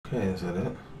is that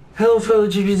it? Hello fellow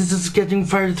GBs, this is Getting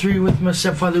Fired 3 with my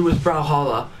stepfather with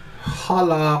Brawlhalla.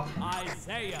 Holla!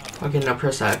 Okay, now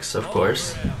press X, of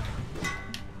course.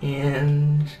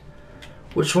 And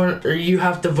which one, or you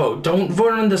have to vote. Don't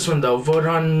vote on this one though, vote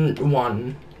on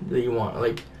one that you want,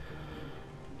 like,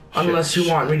 unless you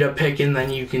want me to pick and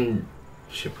then you can,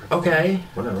 okay.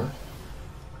 Whatever.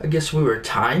 I guess we were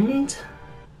timed?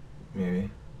 Maybe.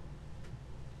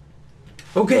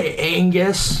 Okay,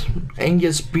 Angus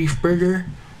beef burger.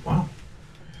 Wow.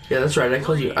 Yeah, that's right, I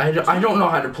called you. I don't know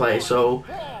how to play, so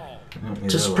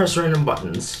just press random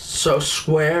buttons. So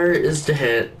square is to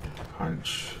hit.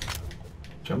 Punch.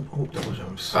 Jump. Oh, double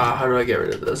jumps. How do I get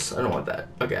rid of this? I don't want that.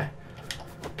 Okay.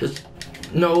 Just,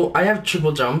 no, I have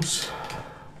triple jumps.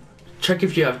 Check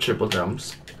if you have triple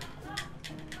jumps.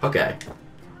 Okay.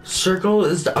 Circle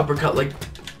is the uppercut, like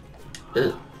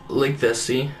this,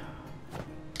 see?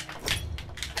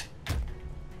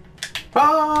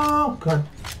 Oh, God.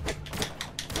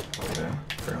 Okay.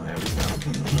 Apparently I was down.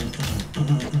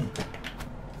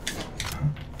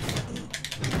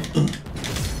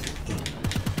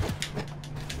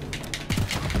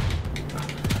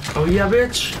 Oh yeah,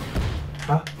 bitch.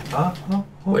 Oh.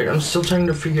 Wait, I'm still trying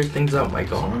to figure things out,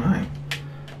 Michael. So am I.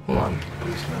 Hold on.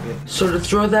 So to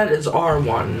throw that is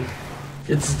R1.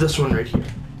 It's this one right here.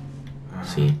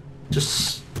 See?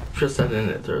 Just press that and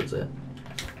it throws it.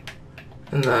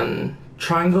 And then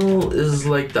triangle is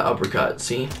like the uppercut,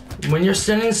 see? When you're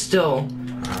standing still.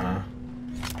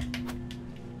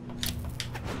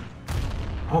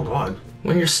 Oh God.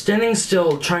 When you're standing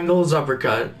still, triangle is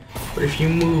uppercut. But if you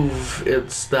move,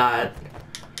 it's that.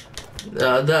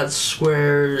 That's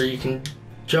square. You can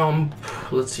jump.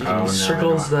 Let's see.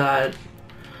 Circles that.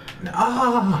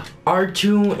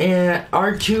 R2 and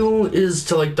R2 is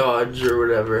to like dodge or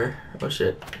whatever. Oh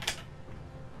shit.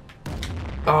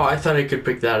 Oh, I thought I could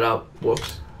pick that up.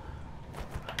 Whoops.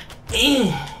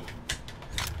 I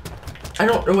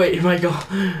don't. Wait, Michael.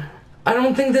 I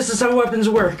don't think this is how weapons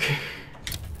work.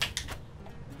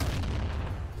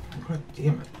 God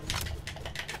damn it.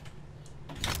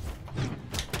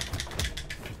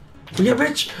 Yeah,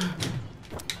 bitch.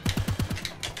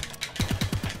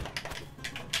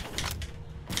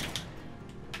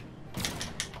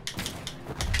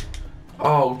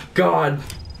 Oh, God.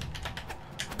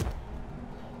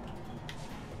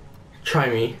 Try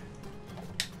me.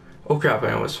 Oh, crap,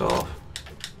 I almost fell off.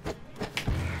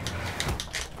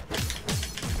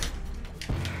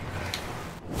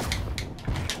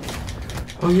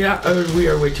 Oh, yeah, we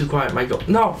are way too quiet, Michael.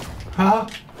 No! Huh?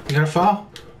 You gonna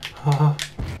fall?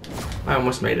 I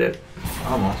almost made it.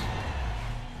 Almost.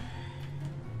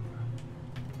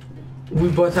 We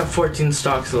both have 14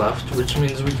 stocks left, which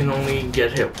means we can only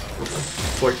get hit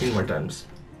 14 more times.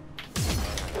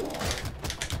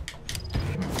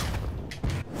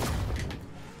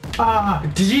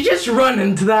 Did you just run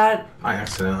into that? I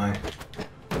accidentally.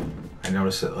 I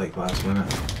noticed it like last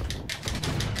minute.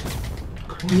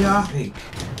 Yeah.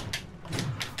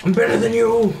 I'm better than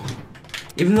you!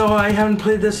 Even though I haven't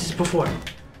played this before.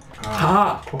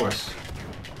 Ha! Of course.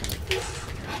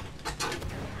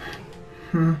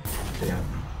 Damn.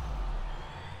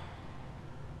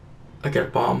 I got a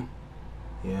bomb.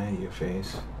 Yeah, your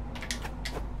face.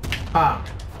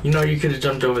 You know you could have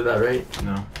jumped over that, right?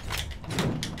 No.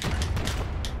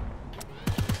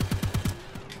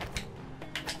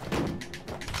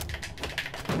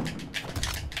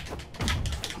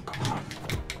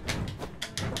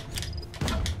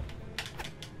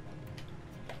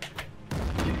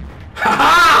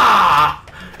 Ha!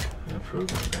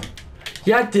 Okay.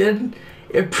 Yeah, it did.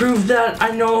 It proved that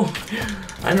I know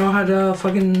how to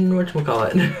fucking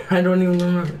whatchamacallit. I don't even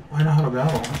remember. I know how to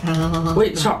battle.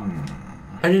 Wait, stop.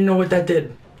 I didn't know what that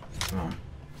did. No.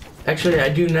 Actually, I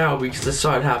do now because I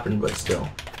saw it happen, but still.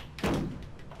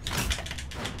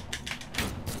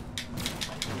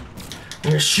 I'm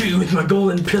gonna shoot you with my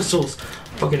golden pistols.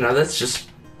 Okay, now that's just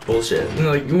bullshit.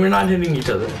 Like, we're not hitting each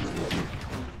other.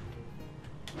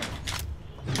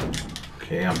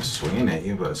 Okay, I'm swinging at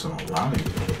you, but it's not allowing me to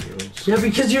hit you. It's... Yeah,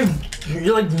 because you're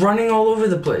like running all over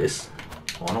the place.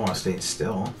 Well, I don't want to stay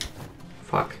still.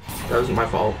 Fuck, that was my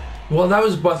fault. Well, that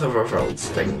was both of our faults,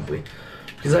 technically.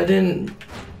 Because I didn't...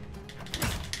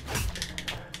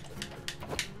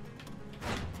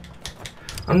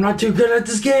 I'm not too good at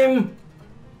this game!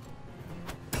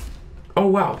 Oh,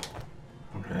 wow.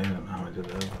 Okay, I don't know how I did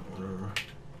that, but whatever.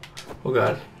 Oh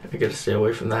god, I gotta stay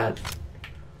away from that.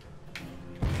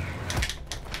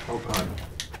 Oh God.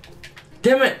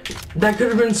 Damn it! That could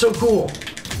have been so cool.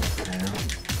 Yeah,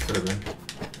 could have been.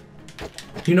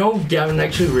 You know, Gavin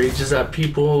actually rages at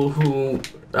people who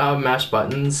mash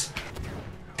buttons.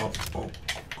 Oh, oh,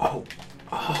 Oh.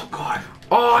 Oh, God.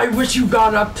 Oh, I wish you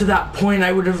got up to that point.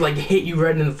 I would have, like, hit you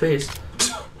right in the face.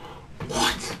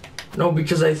 What? No,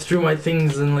 because I threw my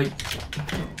things and, like...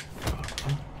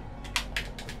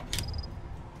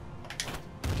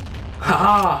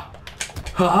 Ha-ha!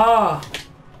 Ha-ha!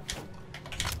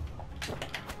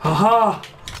 Ha-ha!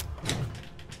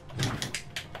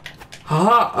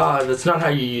 Ha-ha! That's not how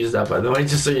you use that, by the way,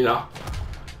 just so you know.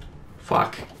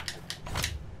 Fuck.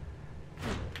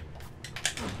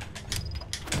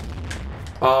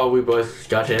 Oh, we both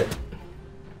got hit.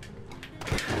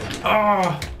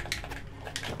 Oh!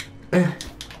 I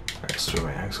just threw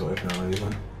my axe away for no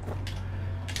reason.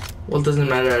 Well, it doesn't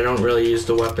matter, I don't really use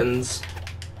the weapons.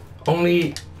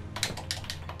 Only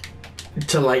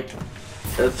to, like,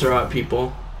 throw at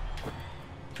people.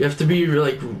 You have to be,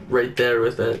 like, right there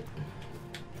with it.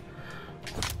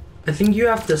 I think you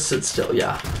have to sit still,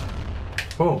 yeah.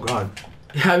 Oh, God.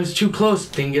 Yeah, I was too close,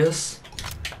 dingus.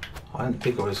 I didn't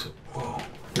think it was... Whoa.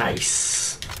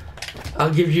 Nice.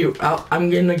 I'm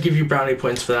gonna give you brownie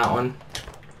points for that one.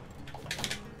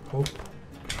 Oh.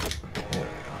 There we go.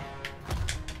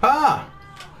 Ah!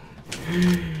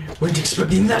 Weren't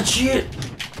expecting that shit.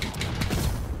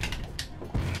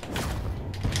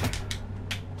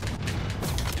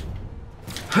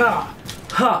 Ha!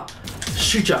 Ha!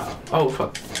 Shoot ya! Oh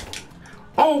fuck!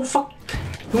 Oh fuck!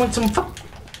 You want some fuck?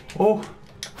 Oh!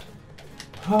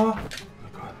 Oh!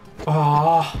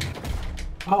 Ah!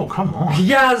 Oh, come on.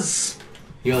 Yes!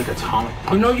 You're like atomic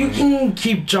punch. You know you can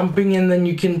keep jumping and then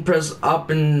you can press up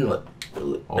and...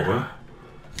 Over?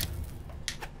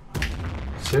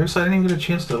 Seriously, I didn't even get a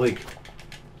chance to, like...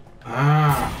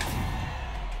 Ah.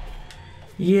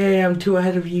 Yeah, I'm too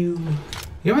ahead of you.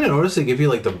 You haven't noticed they give you,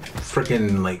 like, the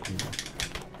frickin', like,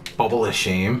 bubble of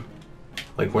shame?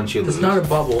 Like, once you lose. It's not a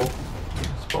bubble.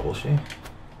 It's bubble shame.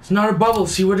 It's not a bubble.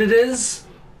 See what it is?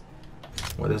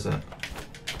 What is it?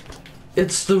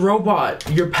 It's the robot.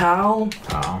 Your pal.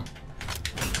 Oh.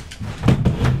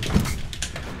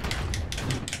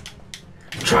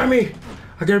 Try me.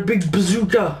 I got a big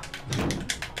bazooka.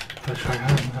 I tried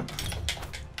having that.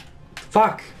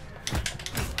 Fuck.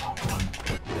 Oh, come on.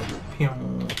 Pew.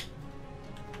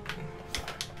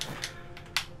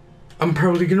 I'm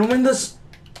probably gonna win this,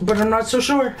 but I'm not so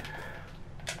sure.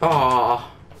 Aw,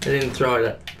 I didn't throw it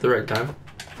at the right time.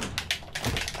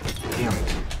 Damn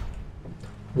it.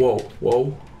 Whoa,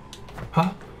 whoa.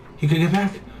 Huh? You could get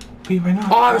back? But you might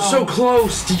not. Oh, I was so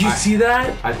close. Did you see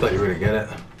that? I thought you were gonna get it.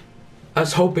 I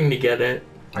was hoping to get it.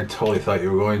 I totally thought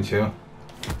you were going to.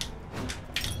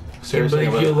 Seriously?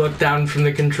 But if you look down from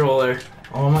the controller.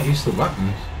 Oh, I'm not used to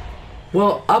buttons.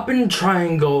 Well, up and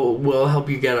triangle will help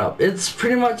you get up. It's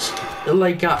pretty much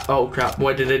like, oh crap,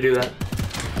 why did I do that?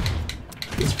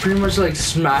 It's pretty much like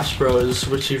Smash Bros,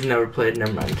 which you've never played,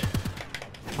 never mind.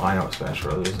 Oh, I know what Smash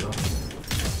Bros is though.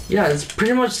 Yeah, it's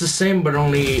pretty much the same, but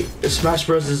only Smash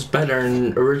Bros is better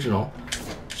and original.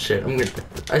 Shit,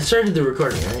 I started the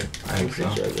recording, right? I think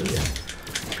so. Sure I did, yeah.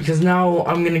 Because now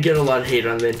I'm gonna get a lot of hate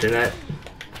on the internet.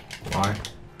 Why?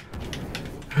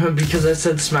 Because I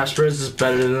said Smash Bros is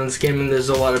better than this game, and there's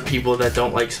a lot of people that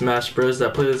don't like Smash Bros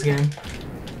that play this game.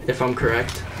 If I'm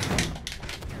correct.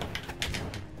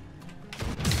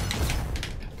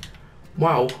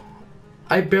 Wow.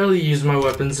 I barely use my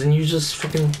weapons, and you just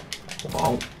fucking...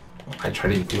 Well, I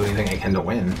try to do anything I can to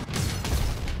win.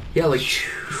 Yeah, like,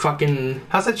 fucking...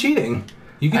 How's that cheating?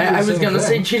 You can do the I was same gonna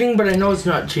thing. say cheating, but I know it's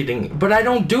not cheating. But I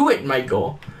don't do it,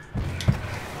 Michael.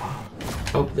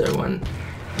 Oh, there went.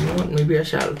 You know what? Maybe I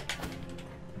shall.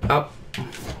 Oh. I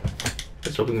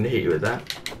was hoping to hit you with that.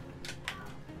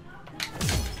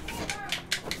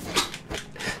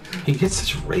 He gets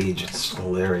such rage, it's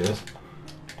hilarious.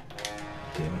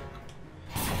 Damn it.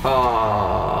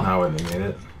 Ah. No, I wouldn't have made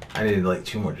it. I needed like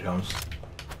 2 more jumps.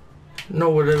 No,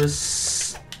 what it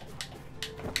was.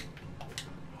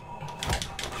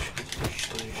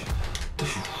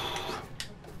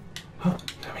 Huh?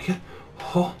 Did I make it?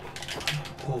 Oh.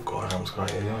 Oh god, I almost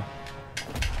got you. Yeah.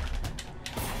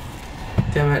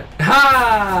 Damn it.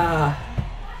 Ha!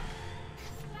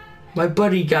 My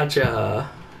buddy gotcha.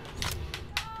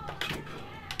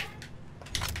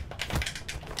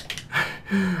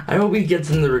 I hope he gets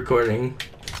in the recording.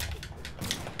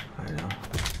 I know.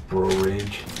 Bro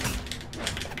rage.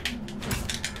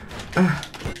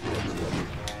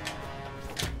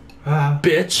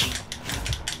 Bitch.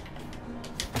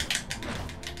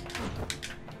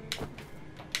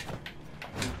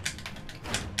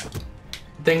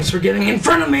 Thanks for getting in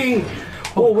front of me!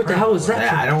 Oh, what the hell is that?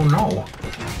 Yeah, I don't know.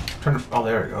 Trying to. Oh,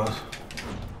 there it goes.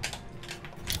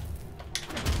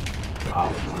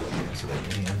 Oh, so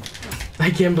that I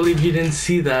can't believe you didn't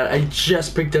see that. I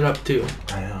just picked it up too.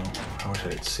 I know. I wish I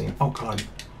had seen. Oh god.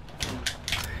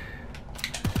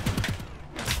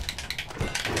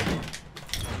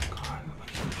 God,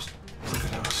 look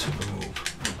at that super move.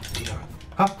 Damn it.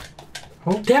 Huh?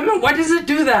 Oh. Damn it! Why does it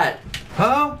do that?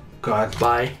 Oh god.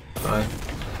 Bye. Bye.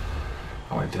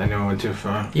 Oh wait, did I know I went too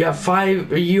far? You have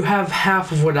 5. You have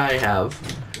half of what I have.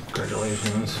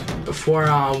 Congratulations. For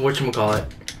whatchamacallit.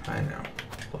 I know.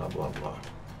 Blah blah blah.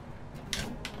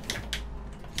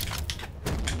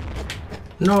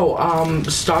 No,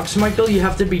 stocks, Michael, you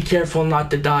have to be careful not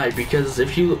to die because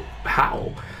if you...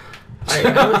 How?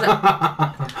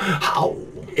 How?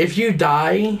 If you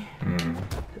die,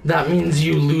 that means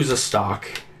you lose a stock.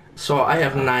 So I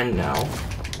have 9 now.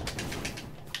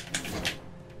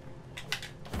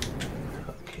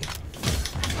 Okay.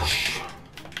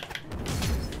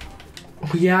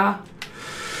 Yeah?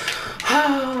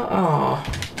 Oh.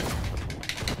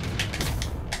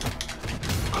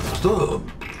 Stop.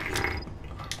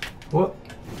 What?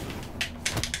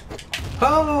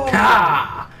 Oh!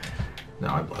 Ah! No,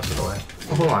 I blasted away.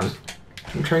 Hold on.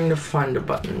 I'm trying to find a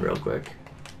button real quick.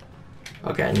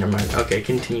 Okay, never mind. Okay,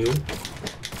 continue.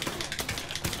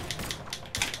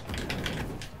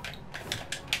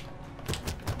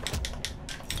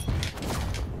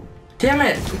 Damn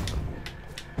it!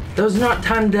 That was not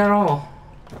timed at all.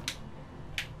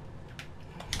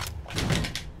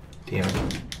 Damn it.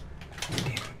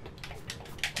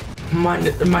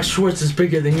 My Schwartz is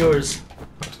bigger than yours.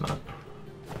 No, it's not.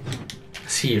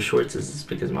 See, your Schwartz is as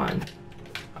big as mine.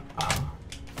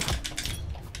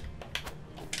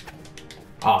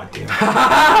 Oh, damn it.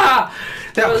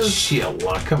 That was sheer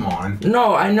luck, come on.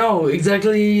 No, I know.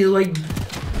 Exactly, like...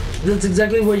 That's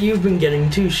exactly what you've been getting,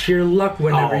 too. Sheer luck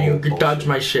whenever you bullshit. dodge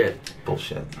my shit.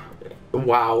 Bullshit.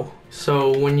 Wow.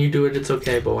 So, when you do it, it's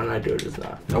okay, but when I do it, it's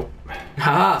not. Nope.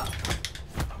 Haha!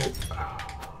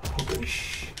 Holy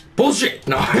sh... Bullshit!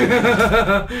 No.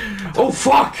 Oh,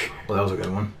 fuck! Well, that was a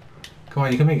good one. Come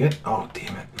on, you can make it. Oh,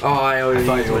 damn it. Oh, I already... I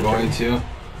thought you were going to.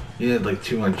 You had like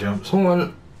 2 more jumps. Hold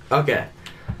on. Okay.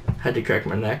 Had to crack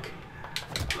my neck.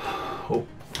 Oh.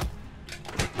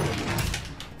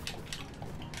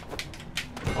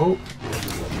 Oh.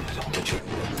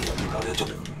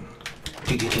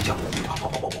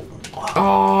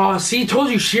 Oh, see, told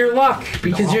you, sheer luck.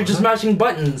 Because No, you're just mashing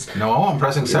buttons. No, I'm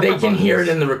pressing separate They can buttons. hear it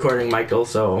in the recording, Michael,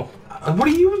 so... What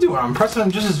are you doing? I'm pressing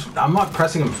them just as... I'm not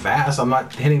pressing them fast. I'm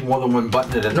not hitting more than one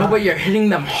button at a time. No, but you're hitting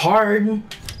them hard.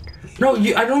 No,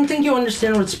 I don't think you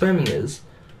understand what spamming is.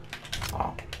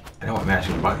 Oh, I know what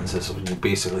mashing buttons is, so you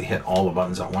basically hit all the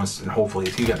buttons at once, and hopefully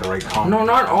if you get the right combo... No,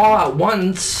 not all at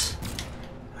once.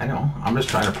 I know. I'm just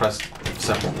trying to press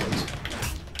separate ones.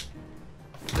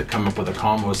 To come up with the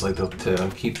combos, like to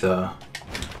keep the...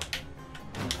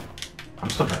 I'm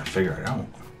still trying to figure it out.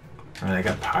 I mean, I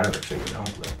got part of it figured out,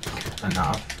 but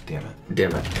enough. Damn it.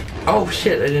 Damn it. Oh,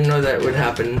 shit, I didn't know that would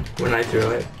happen when I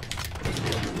threw it.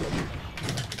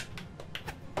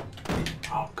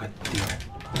 Oh, god damn it.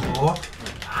 Oh.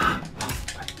 God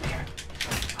damn it.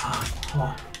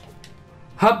 Oh.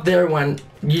 Hop there went.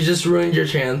 You just ruined your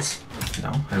chance.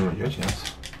 No, I ruined your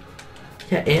chance.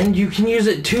 Yeah, and you can use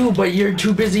it too, but you're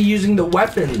too busy using the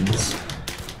weapons.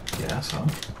 Yeah, so.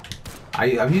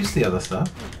 I've used the other stuff.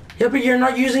 Yeah, but you're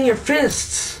not using your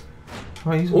fists.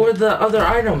 Oh, I used Or the other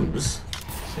items.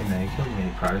 See, now you killed me.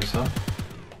 You proud of yourself?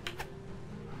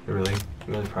 You're really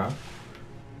proud?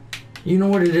 You know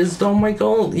what it is though,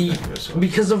 Michael?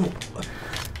 Because of...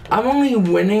 I'm only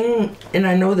winning, and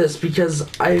I know this because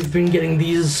I've been getting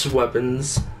these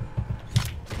weapons.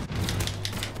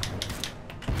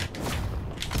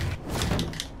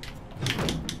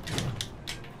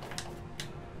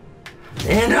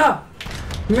 And up!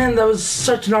 Man, that was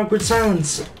such an awkward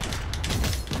silence.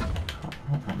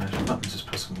 Oh, measure buttons, just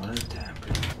pressing one at a time.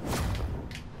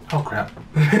 Oh, crap.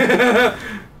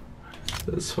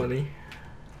 That's funny.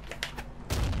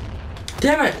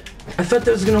 Damn it! I thought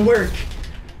that was gonna work.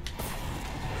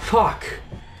 Fuck.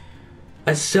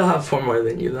 I still have 4 more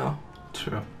than you, though.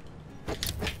 True.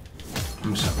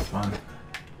 I'm just having fun.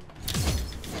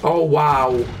 Oh,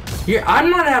 wow. I'm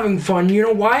not having fun. You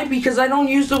know why? Because I don't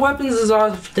use the weapons as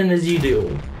often as you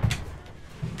do.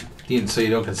 Ian, so you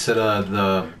don't consider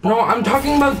the... No, I'm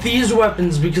talking about these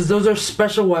weapons because those are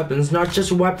special weapons, not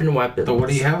just weapons. So what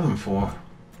do you have them for?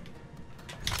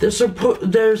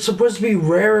 They're supposed to be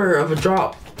rarer of a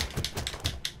drop.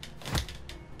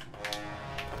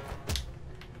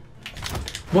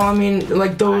 Well, I mean,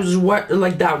 like those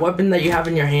like that weapon that you have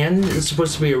in your hand is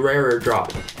supposed to be a rarer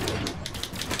drop. I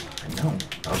know.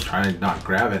 I was trying to not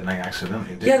grab it and I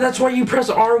accidentally did. Yeah, that's why you press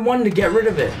R1 to get rid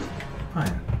of it.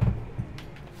 Fine.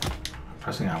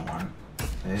 pressing R1.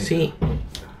 See?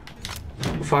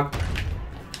 Fuck.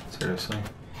 Seriously?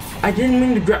 I didn't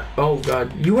mean to grab. Oh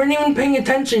god. You weren't even paying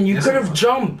attention. You could have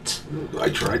jumped. I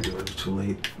tried to, it was too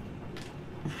late.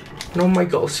 No,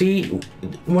 Michael. See?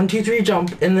 1, 2, 3,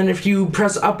 jump. And then if you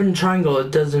press up in triangle,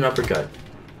 it does an uppercut.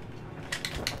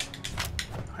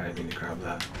 I didn't mean to grab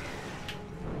that.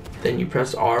 Then you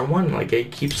press R1, like I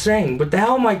keep saying. What the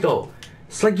hell, Michael?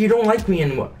 It's like you don't like me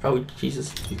anymore. Oh,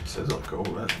 Jesus. He says I'll go,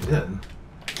 but I did.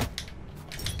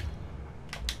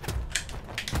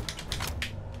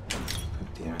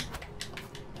 Damn it.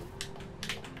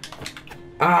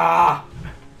 Ah!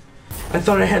 I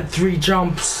thought I had 3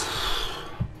 jumps.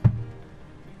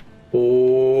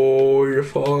 Oh, you're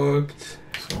fucked.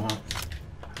 So what?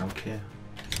 I don't care.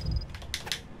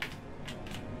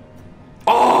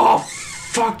 Oh,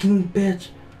 fucking bitch.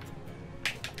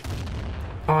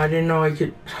 Oh, I didn't know I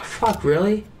could. Fuck,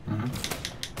 really?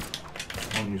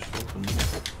 Don't use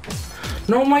weapons.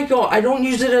 No, Michael, I don't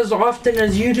use it as often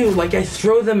as you do. Like, I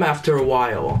throw them after a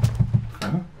while.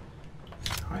 Huh?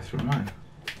 I threw mine.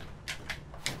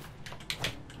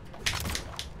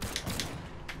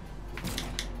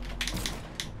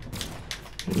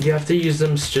 You have to use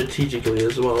them strategically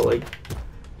as well, like.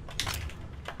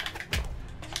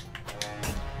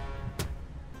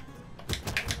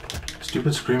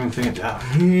 Stupid screaming thing at down.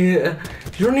 Yeah.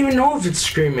 You don't even know if it's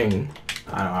screaming.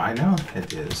 I know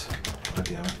it is. But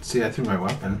damn it. See, I threw my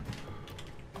weapon.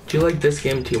 Do you like this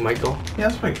game too, Michael? Yeah,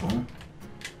 that's pretty cool.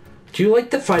 Do you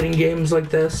like the fighting games like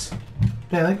this?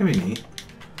 Yeah, that could be neat.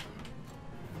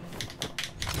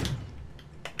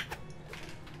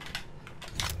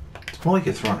 It's more like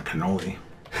you're throwing a cannoli.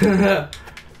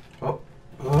 Oh.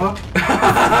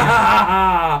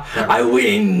 I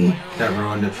win! That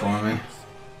ruined it for me.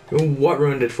 What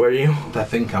ruined it for you? That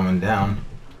thing coming down.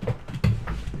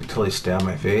 Until he stabbed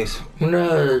my face. I'm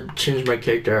gonna change my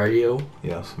character, are you?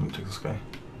 Yes, I'm gonna take this guy.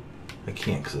 I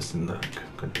can't because it's in the...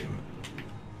 God damn it.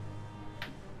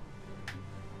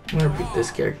 I'm gonna pick this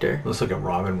character. Looks like a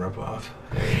Robin ripoff.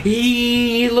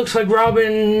 He looks like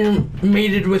Robin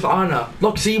mated with Anna.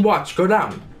 Look, see, watch, go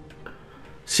down.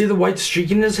 See the white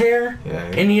streak in his hair? Yeah,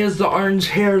 yeah. And he has the orange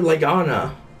hair like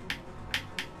Anna.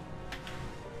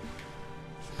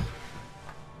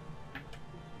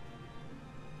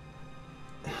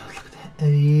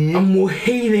 I'm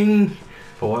waiting.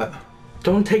 For what?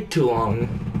 Don't take too long.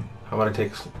 How about I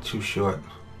take too short?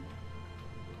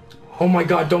 Oh my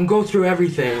god, don't go through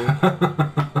everything.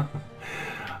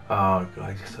 Oh god,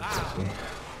 I guess that's me.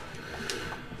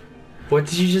 What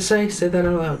did you just say? Say that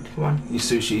out loud. Come on. You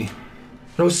sushi.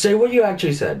 No, say what you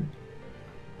actually said.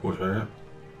 What's that?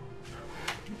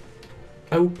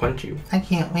 I will punch you. I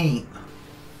can't wait.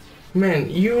 Man,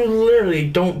 you literally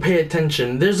don't pay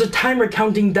attention. There's a timer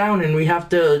counting down and we have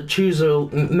to choose a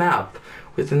map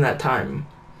within that time.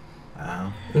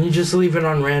 Wow. And you just leave it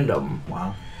on random.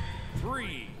 Wow.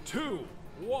 3, 2,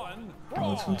 1.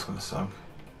 Oh, this one's gonna suck.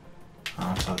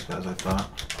 Oh, it's not as bad as I thought.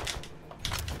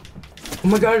 Oh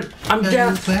my god, I'm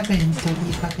deaf. Weapons, don't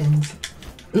use weapons.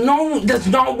 No, that's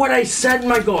not what I said,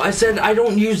 Michael. I said I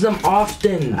don't use them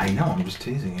often. I know, I'm just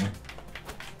teasing you.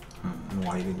 I don't know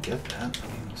why you didn't get that. I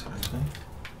mean, seriously.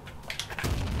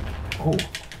 Oh.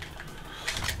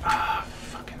 Ah,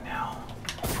 fucking hell.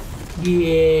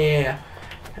 Yeah.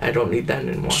 I don't need that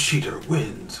anymore. Cheater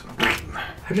wins.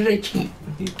 How did I cheat?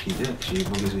 He did. Cheat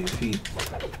boogies with your feet.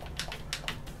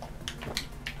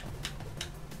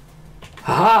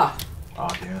 Haha! Oh,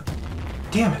 damn it.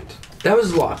 Damn it. That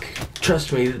was luck.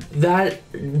 Trust me, that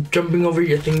jumping over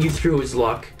your thing you threw is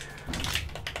luck.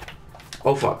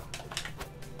 Oh fuck.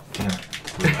 Damn it.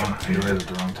 I read it at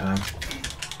the wrong time.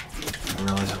 I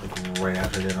realized it like right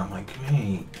after I did. I'm like,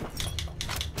 hey.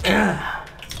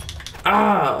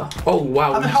 Oh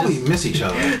wow. How the hell do we miss each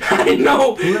other? I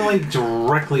know! We were like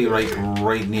directly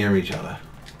right near each other.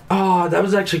 Oh, that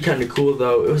was actually kind of cool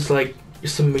though. It was like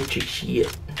some Matrix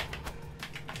shit.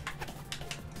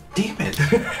 Damn it.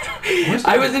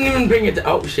 I wasn't even paying it.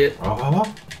 Oh shit.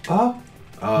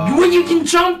 When you can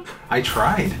jump! I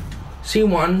tried. See,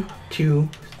 1, 2.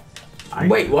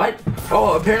 Wait, what?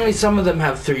 Oh, apparently some of them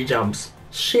have 3 jumps.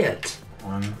 Shit.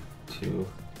 1, 2,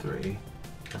 3.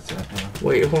 That's it. Yeah.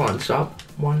 Wait, hold on. Stop.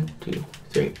 1, 2,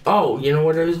 3. Oh, you know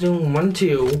what I was doing? 1,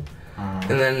 2.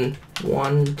 And then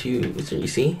 1, 2, 3.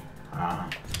 See?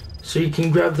 So you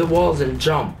can grab the walls and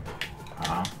jump.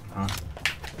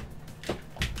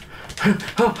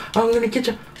 Oh, I'm gonna get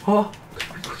you. Oh,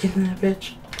 quick in that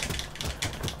bitch.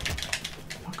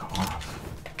 Fuck off.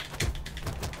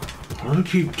 Why do you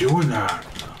keep doing that?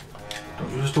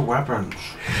 Don't use the weapons.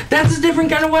 That's a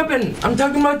different kind of weapon. I'm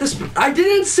talking about this. I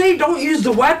didn't say don't use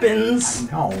the weapons.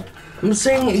 No. I'm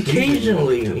saying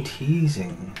occasionally. I'm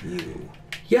teasing you.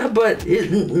 Yeah, but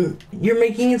you're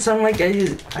making it sound like I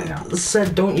know.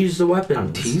 said don't use the weapons.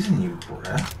 I'm teasing you,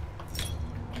 bruh.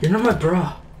 You're not my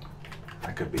bra.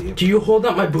 I could be. Do you hold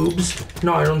up my boobs?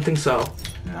 No, I don't think so.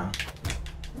 No.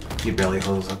 Your belly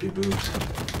holds up your boobs.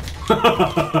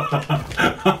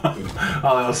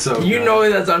 Oh, that was so You good. know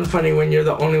that's unfunny when you're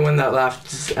the only one that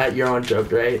laughed at your own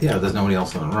joke, right? Yeah, there's nobody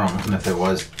else in the room. And if there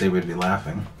was, they would be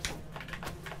laughing.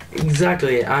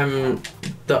 Exactly. I'm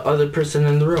the other person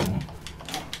in the room.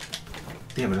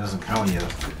 Yeah, but it doesn't count when you...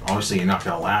 Obviously, you're not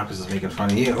going to laugh because it's making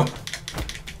fun of you.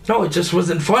 No, it just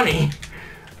wasn't funny.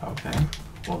 Okay.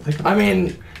 Well, think about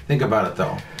it. Think about it,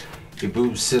 though. Your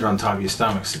boobs sit on top of your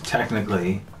stomach, so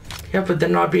technically... Yeah, but they're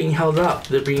not being held up.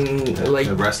 They're being, like...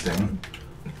 They're resting.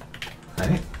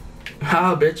 Right?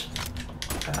 Haha, bitch.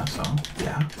 Yeah, so...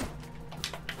 Yeah.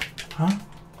 Huh?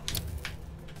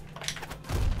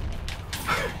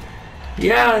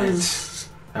 Yeah, it's...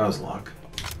 That was luck.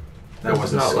 That was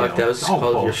wasn't not luck, that was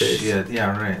called your face. Bullshit.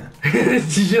 Yeah, right.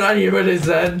 Did you not hear what I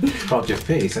said? It's called your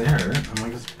face. I heard it. I'm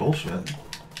like, it's bullshit.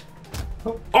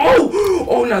 Oh!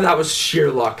 Oh, no, that was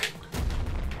sheer luck.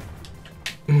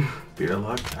 Beer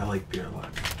luck? I like beer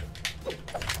luck.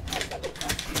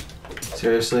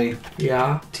 Seriously?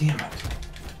 Yeah. Damn it.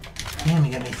 Damn,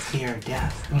 you got me fear of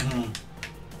death.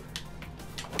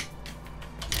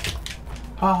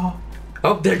 Oh.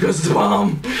 Oh, there goes the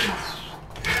bomb.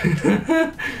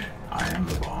 I am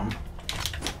the bomb.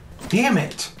 Damn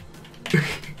it!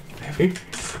 Every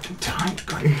freaking time.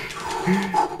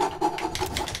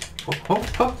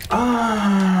 Oh.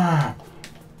 Ah!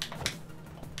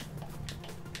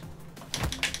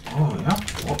 Oh, yeah?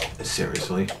 Oh,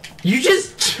 seriously? You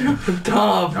just jumped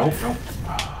off. Nope.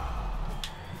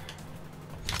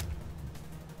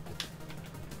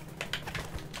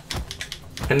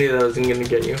 I knew that wasn't gonna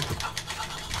get you.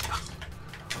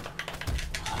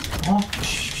 Oh.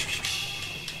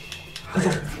 What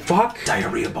the fuck?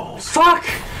 Diarrhea balls. Fuck!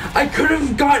 I could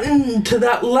have gotten to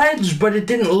that ledge, but it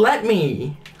didn't let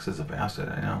me. This is a bastard,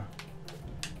 I know.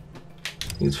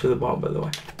 It's for the bomb, by the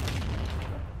way.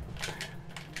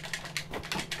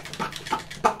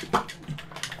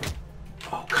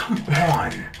 Oh, come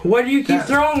on. Why do you keep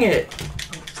throwing it?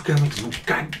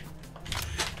 God.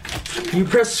 You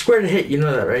press square to hit, you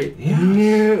know that, right?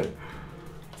 Yeah.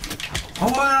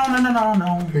 Oh,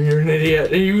 no. You're an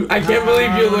idiot. I can't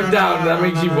believe you looked down. That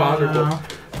makes you vulnerable. No.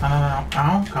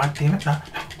 Oh, God damn it. No.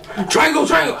 Triangle!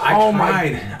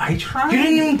 I tried. You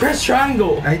didn't even press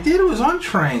triangle. I did. It was on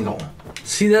triangle.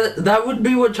 See, that would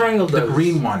be what triangle does. The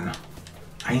green one.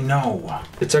 I know.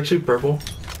 It's actually purple.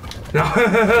 No.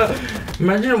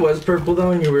 Imagine it was purple,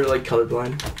 though, and you were, like,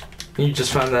 colorblind. And you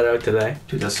just found that out today.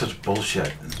 Dude, that's such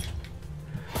bullshit.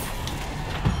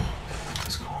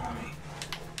 Who's calling me?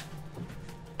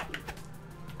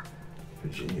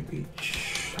 Virginia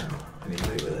Beach.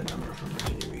 Anybody with a number from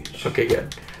Virginia Beach. Okay,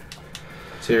 good.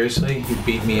 Seriously? You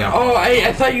beat me up. Oh,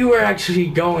 I thought you were actually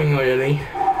going already.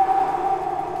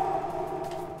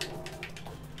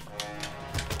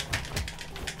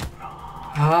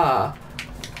 Ah.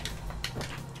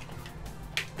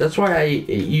 That's why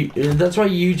that's why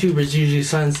YouTubers usually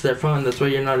silence their phone. That's why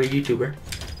you're not a YouTuber.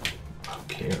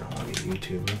 Okay, I don't want to be a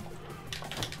YouTuber.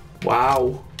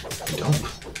 Wow. I don't.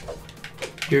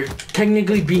 You're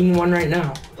technically being one right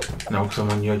now. No, because I'm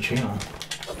on your channel.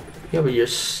 Yeah, but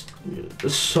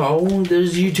so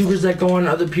there's YouTubers that go on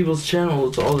other people's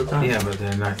channels all the time. Yeah, but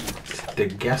they're not. They're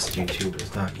guest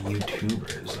YouTubers, not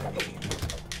YouTubers. I mean.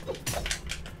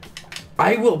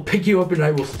 I will pick you up and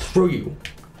I will throw you.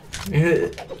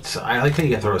 So I like how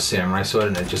you can throw a samurai sword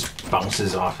and it just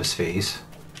bounces off his face.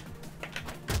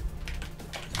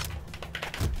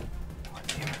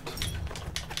 Damn it.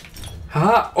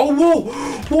 Ah! Oh, whoa!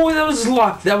 Whoa, that was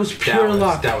luck. That was pure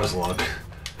luck. That was luck.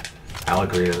 I'll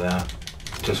agree to that.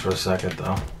 Just for a second,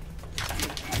 though.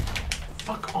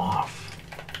 Fuck off.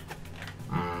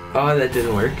 Oh, that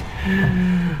didn't work.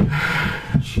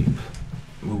 Cheap.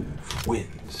 Move.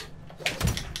 Wins.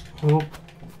 Oh.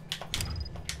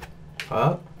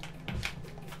 Up.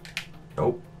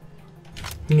 Nope.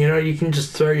 You know, you can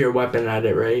just throw your weapon at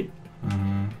it, right?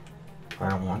 I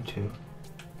don't want to.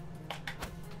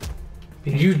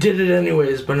 You did it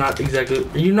anyways, but not exactly.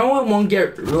 You know it won't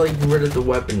get, like, rid of the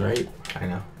weapon, right? I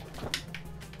know.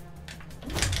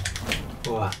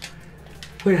 What?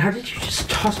 Wait, how did you just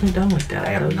toss me down like that?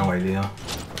 I have no idea.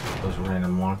 It was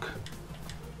random luck.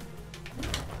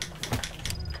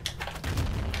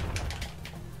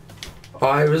 Oh,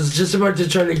 I was just about to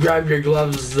try to grab your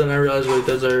gloves, then I realized, wait,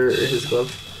 those are his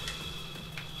gloves.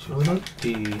 So like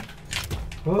the...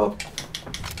 Oh.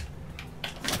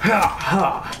 Ha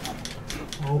ha!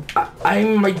 Oh. I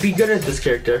might be good at this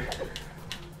character.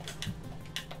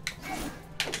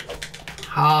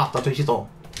 Ha!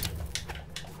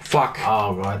 Fuck.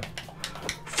 Oh god.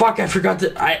 Fuck, I forgot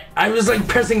to... I was like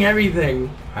pressing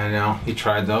everything. I know. You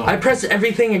tried though. I pressed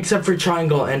everything except for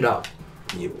triangle and up.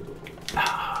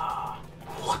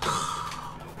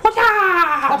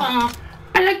 Water!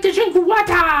 I like to drink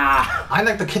water! I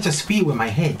like to catch a speed with my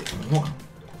head.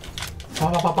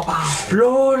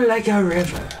 Flow like a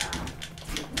river.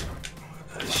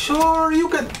 Sure, you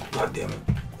can. God damn it.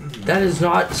 That is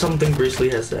not something Bruce Lee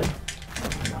has said.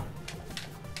 I know.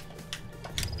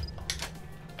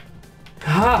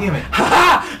 Ha! Damn it.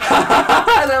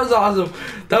 Ha! That was awesome.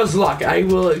 That was luck. I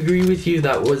will agree with you.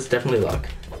 That was definitely luck.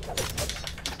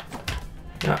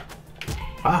 Yeah.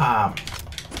 Ah.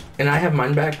 And I have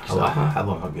mine back. So, I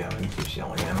love how Gavin keeps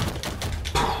yelling at him.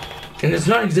 And it's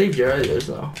not Xavier either,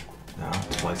 so. No,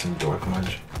 it's like some dork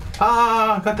munch.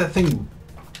 Ah, got that thing.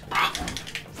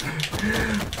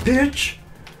 Bitch!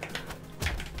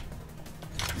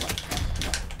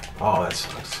 Oh, that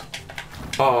sucks.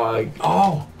 Oh.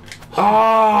 Oh!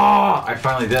 Oh! I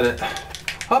finally did it.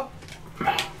 Up.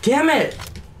 Damn it!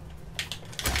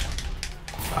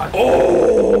 God.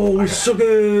 Oh, so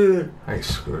good! I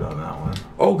screwed on that one.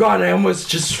 Oh god, I almost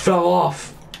just fell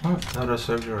off. Oh, that would have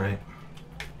served you right.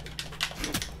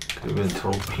 Could have been a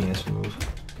total penis move.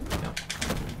 Yep.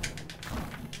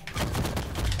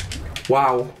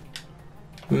 Wow.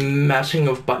 Mashing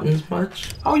of buttons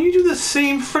much? Oh, you do the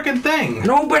same freaking thing!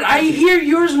 No, but I hear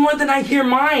yours more than I hear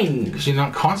mine. Because you're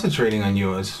not concentrating on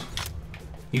yours.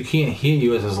 You can't hear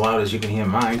yours as loud as you can hear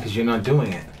mine because you're not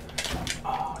doing it.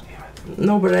 Oh, damn it.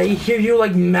 No, but I hear you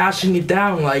like mashing it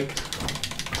down, like.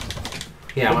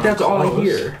 Yeah, Like that's all I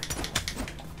hear.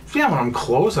 Yeah, when I'm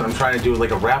close and I'm trying to do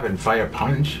like a rapid fire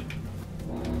punch.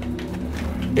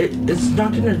 It's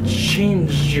not gonna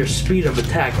change your speed of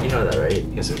attack, you know that, right?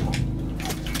 Yes, it will.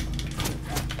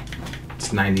 It's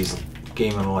 90s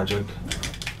gaming logic.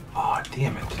 Oh,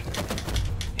 damn it.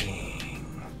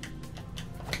 Dang.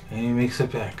 And he makes it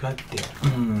back. God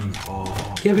damn.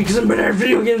 Oh. Yeah, because I'm better at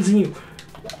video games than you.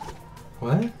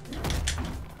 What?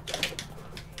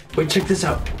 Wait, check this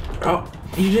out. Oh,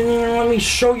 you didn't even let me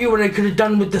show you what I could have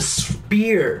done with the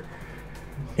spear.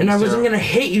 And I wasn't gonna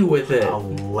hit you with it.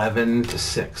 11 to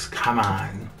 6. Come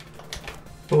on.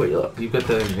 Oh, wait, look. You got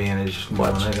the advantage.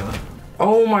 Watch.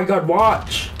 Oh my god,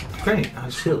 watch. Great. I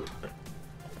was Still.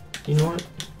 You know what?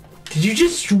 Did you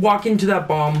just walk into that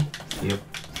bomb? Yep.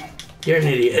 You're an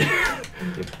idiot.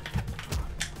 Yep.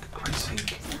 For Christ's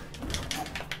sake.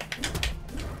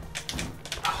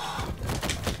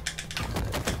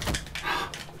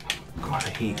 God, I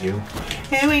hate you.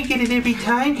 I won't get it every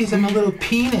time because I'm a little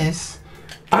penis.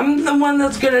 I'm the one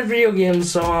that's good at video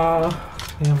games, so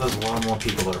Yeah, there's a lot more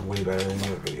people that are way better than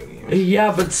you at video games.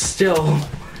 yeah, but still.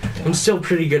 I'm still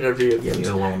pretty good at video games.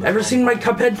 You're alone. Ever seen my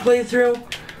Cuphead playthrough?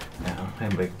 No,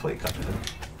 anybody can play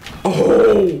Cuphead.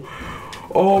 Oh!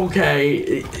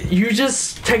 Okay. You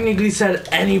just technically said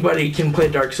anybody can play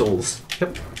Dark Souls.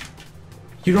 Yep.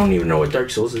 You don't even know what Dark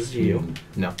Souls is, do you?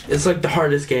 No, It's like the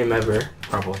hardest game ever.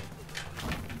 probably.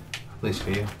 At least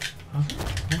for you.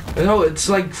 No, it's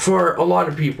like for a lot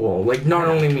of people. Like, not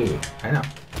only me. I know.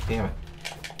 Damn it.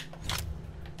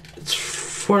 It's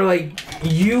for like,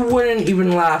 you wouldn't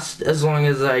even last as long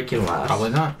as I can last.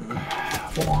 Probably not.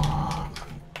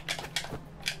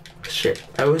 Shit,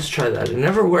 I always try that. It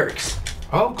never works.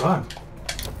 Oh, God.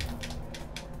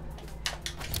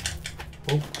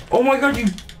 Oh my god, you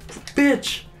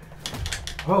bitch!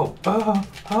 Oh.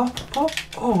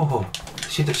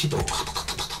 Shit.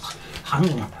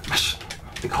 Mash.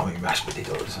 They call me mashed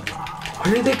potatoes.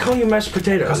 Why did they call you mashed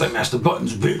potatoes? Because I mashed the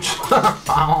buttons, bitch.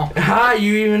 Ha!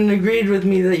 You even agreed with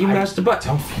me that you mashed the butt.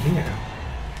 Don't care.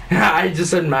 I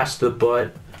just said mash the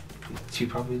butt. You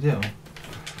probably do.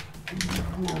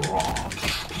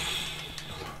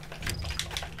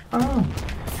 Oh.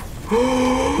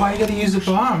 Why you gotta use the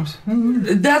bombs?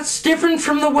 That's different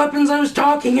from the weapons I was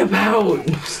talking about.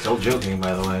 Still joking,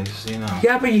 by the way, just so you know.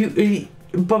 Yeah,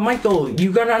 but Michael,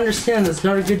 you gotta understand that's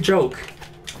not a good joke.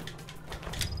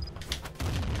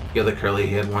 You're the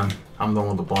curly-haired one. I'm the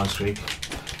one with the blonde streak.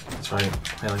 That's right.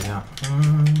 I like that.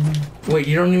 Wait,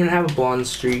 you don't even have a blonde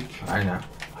streak. I know.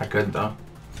 I could though.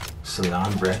 Silly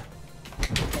hombre.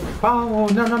 Oh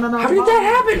no! How did that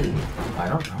happen? I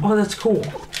don't know. Oh, that's cool.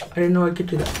 I didn't know I could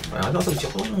do that. I don't think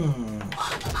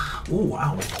Ooh,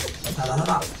 wow.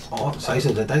 Oh,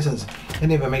 slices and dices.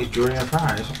 It even makes jewelry and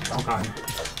fries. Okay.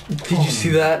 Did you see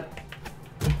that?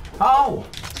 Oh!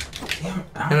 Damn.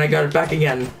 And I got it back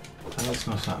again. That makes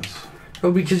no sense.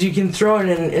 Oh, because you can throw it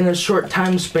in a short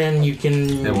time span, you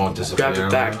can It won't disappear. grab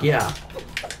it back. Yeah.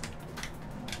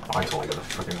 Oh, I totally could have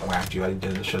freaking whacked you. I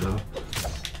did it, should have.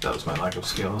 That was my lack of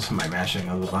skills, my mashing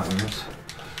of the buttons.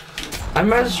 I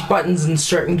mash buttons in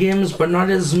certain games, but not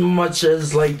as much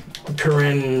as like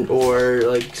Corinne or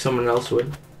like someone else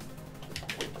would.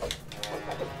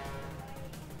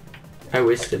 I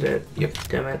wasted it. Yep.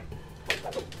 Damn it.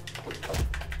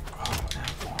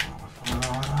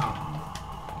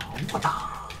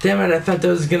 Damn it, I thought that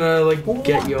was gonna like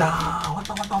get you.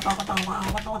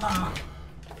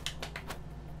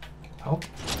 Oh.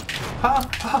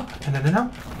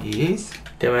 No. Yes.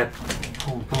 Damn it.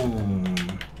 Boom, boom.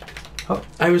 Oh.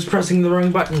 I was pressing the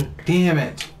wrong button. Damn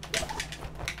it.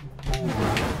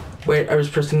 Wait, I was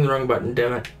pressing the wrong button,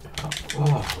 damn it.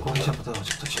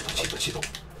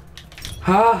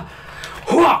 Ha!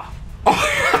 Hua!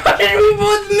 Oh, we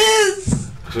both miss!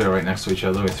 We were right next to each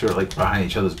other. We threw it like behind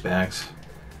each other's backs.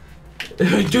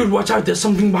 Dude, watch out, there's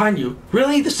something behind you.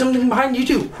 Really? There's something behind you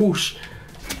too. Whoosh.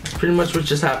 That's pretty much what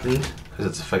just happened. Because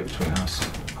it's a fight between us.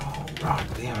 Oh, god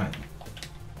damn it.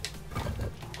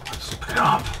 Let's pick it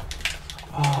up.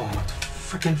 Oh, what the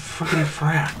freaking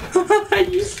frap.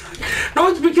 You suck. No,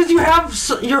 it's because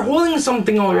you're holding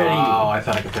something already. Oh, I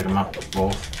thought I could pick them up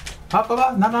both. No.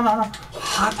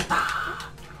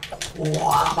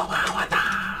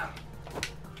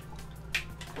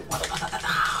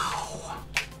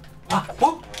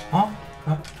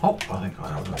 Oh, thank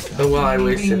God I was Oh, well, I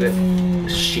wasted it.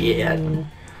 Shit.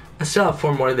 I still have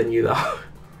 4 more than you, though.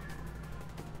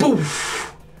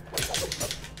 Boof!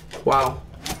 Wow.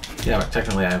 Yeah, but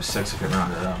technically I have 6 if you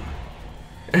round it up.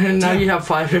 And now you have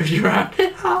 5 if you round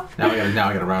it up. Now I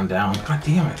gotta round down. God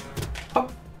damn it. Oh.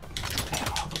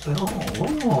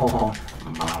 Oh,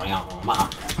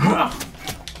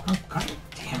 god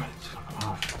damn it.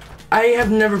 Oh. I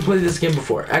have never played this game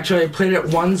before. Actually, I played it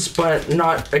once, but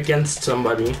not against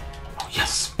somebody. Oh,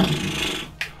 yes.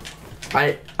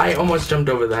 I almost jumped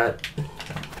over that.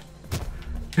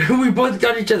 We both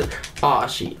got each other. Aw,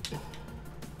 shit.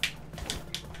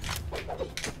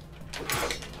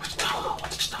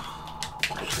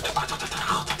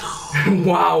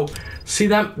 Wow. See,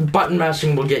 that button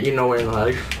mashing will get you nowhere in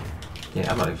life.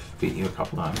 Yeah, but I've beat you a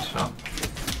couple times, so.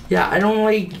 Yeah, I don't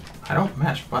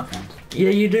mash buttons. Yeah,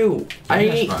 you do.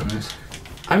 Mash buttons.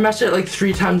 I mash it like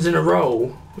 3 times in a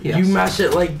row. Yes. You mash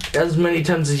it like as many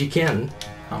times as you can.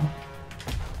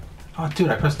 Oh, dude,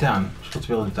 I pressed down. You're supposed to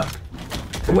be able to duck.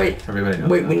 Wait, Everybody knows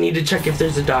wait, that. we need to check if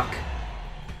there's a duck.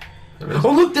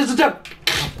 Oh, look, there's a duck!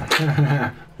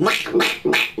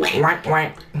 Wank,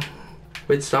 wank.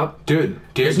 Wait, stop. Dude,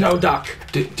 There's no duck.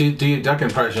 Do your duck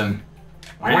impression.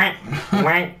 Wank,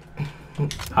 wank.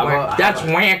 How about, That's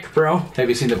wank, bro. have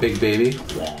you seen the big baby?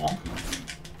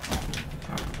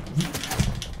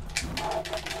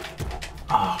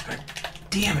 Oh, god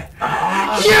damn it.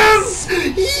 Oh. Yes!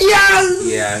 Yes!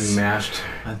 Yeah, I mashed.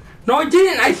 No, I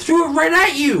didn't. I threw it right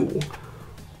at you.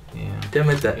 Yeah. Damn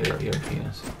it, that. You're a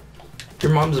penis.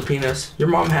 Your mom's a penis. Your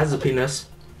mom has a penis.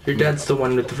 Your dad's the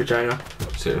one with the vagina.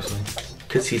 Seriously.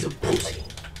 Because he's a pussy.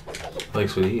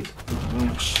 Likes what he eats.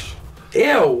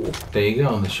 Ew. There you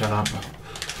go, shut up.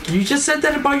 You just said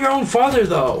that about your own father,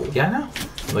 though. Yeah, I know.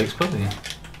 Likes pussy.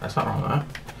 That's not wrong with that.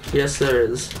 Yes, there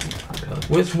is. Not really.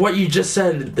 With what you just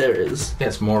said, there is. Yeah,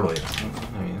 it's morally.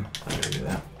 I mean, I gotta do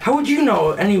that. How would you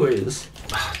know, anyways?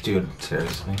 Dude,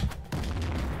 seriously.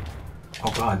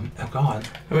 Oh god. Oh god.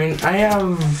 I mean, I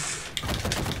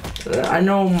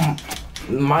know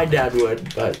my dad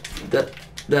would, but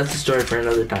that's a story for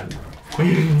another time.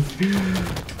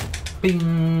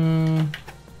 Bing.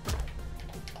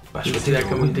 You see that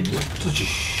coming to you?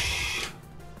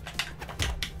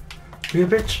 You a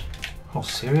bitch? Oh,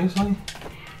 seriously?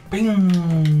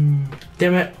 Bing.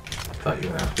 Damn it. Thought you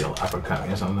were gonna have to be able to uppercut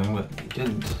me or something, but you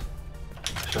didn't.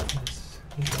 Shut this.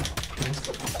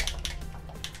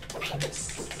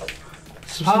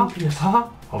 Penis. Ha?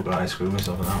 Oh god, I screwed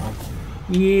myself in that one.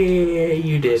 Yeah,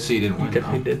 you did. So you didn't win. You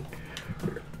definitely did.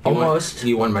 You Almost.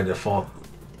 You won by default.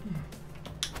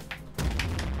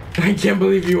 I can't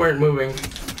believe you weren't moving.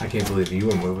 I can't believe you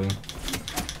were moving.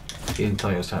 He didn't tell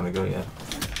you it was time to go yet.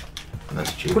 And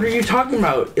that's cheating. What are you talking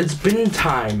about? It's been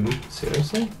time.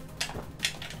 Seriously?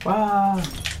 Wow.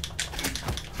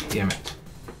 Damn it.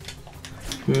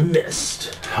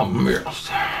 Missed. I'm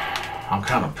missed. I'm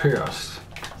kind of pissed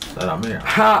that I'm here.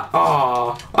 Ha!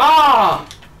 Aw! Ah!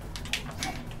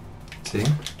 See?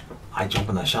 I jump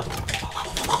in the shuttle.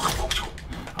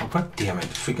 Oh, god damn it.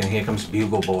 Freaking here comes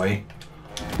Bugle Boy.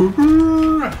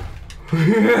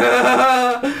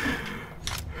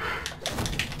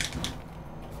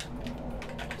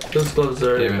 Those gloves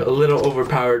are a little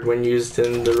overpowered when used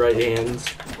in the right hands.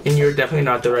 And you're definitely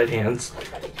not the right hands.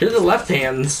 You're the left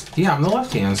hands. Yeah, I'm the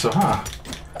left hand, so huh.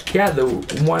 Yeah, the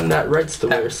one that writes the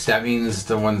worst. That means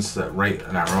the ones that write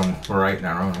in our own, write in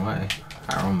our own way,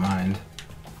 our own mind.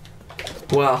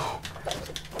 Well,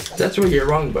 that's where you're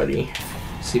wrong, buddy.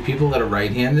 See, people that are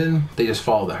right-handed, they just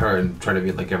follow the herd and try to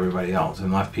be like everybody else,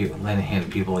 and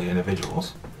left-handed people are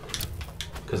individuals.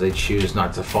 Because they choose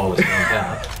not to follow the same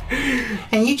path.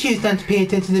 And you choose not to pay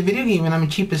attention to the video game, and I'm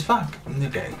cheap as fuck.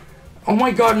 Okay. Oh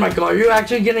my god, Michael, are you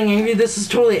actually getting angry? This is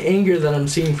totally anger that I'm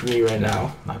seeing from you right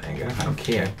now. Not anger, I don't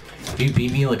care. If you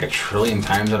beat me like 1 trillion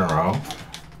times in a row,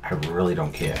 I really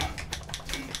don't care.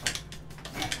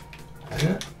 That's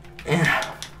it? Yeah.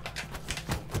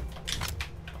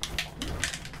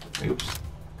 Oops.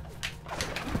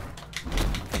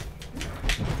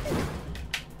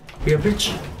 Yeah,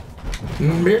 bitch.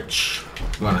 Bitch.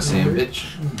 You wanna see him,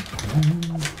 bitch?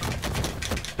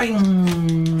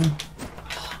 Bing!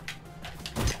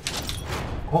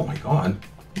 Oh my god.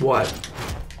 What?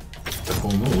 That's a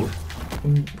cool move.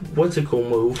 What's a cool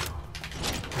move?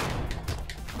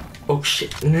 Oh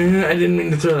shit. I didn't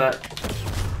mean to throw that.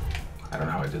 I don't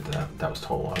know how I did that. That was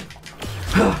total luck.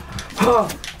 Ha! Ha!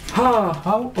 Ha!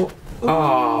 Oh, oh,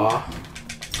 oh.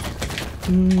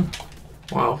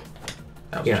 Aww. Wow.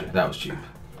 That was cheap. That was cheap.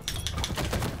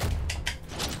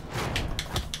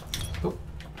 Oh.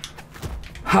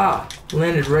 Ha!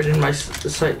 Landed right in my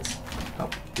sights. Oh,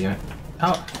 damn it.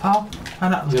 Oh, oh,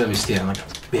 I'm not. Look at me standing like a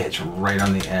bitch right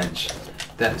on the edge.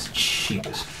 That is cheap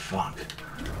as fuck.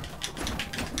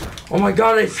 Oh my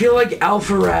god, I feel like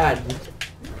Alpha Rad.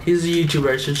 He's a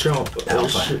YouTuber, I should show him.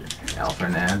 Alpha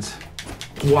Nads.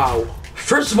 Wow.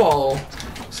 First of all,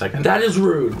 Second? that is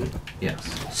rude. Yes.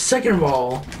 Second of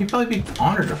all, He'd probably be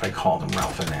honored if I called him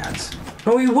Alpha Nads.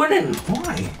 no, he wouldn't.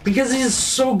 Why? Because he's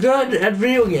so good at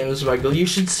video games, Michael. You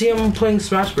should see him playing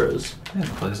Smash Bros. Yeah,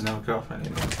 he doesn't have a girlfriend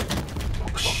anymore.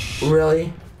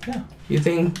 Really? Yeah. You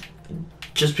think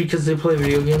just because they play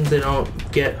video games, they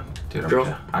don't get Dude,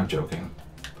 girl? I'm joking.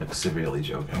 Like, severely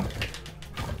joking.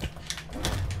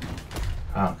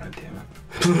 Oh, god damn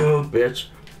it. Bitch.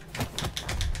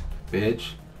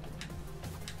 Bitch.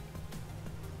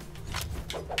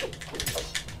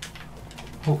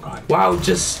 Oh god. Wow,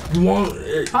 just won't.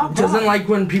 Doesn't like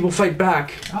when people fight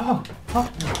back. Oh.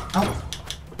 Oh. Oh.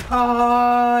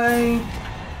 Hi.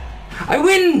 I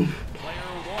win!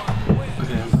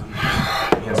 Okay.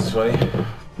 Yes, sweaty.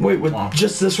 Wait, with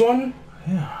just this one?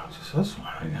 Yeah, just this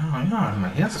one. Yeah, my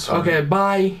hands are sweaty. Okay,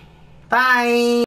 bye. Bye.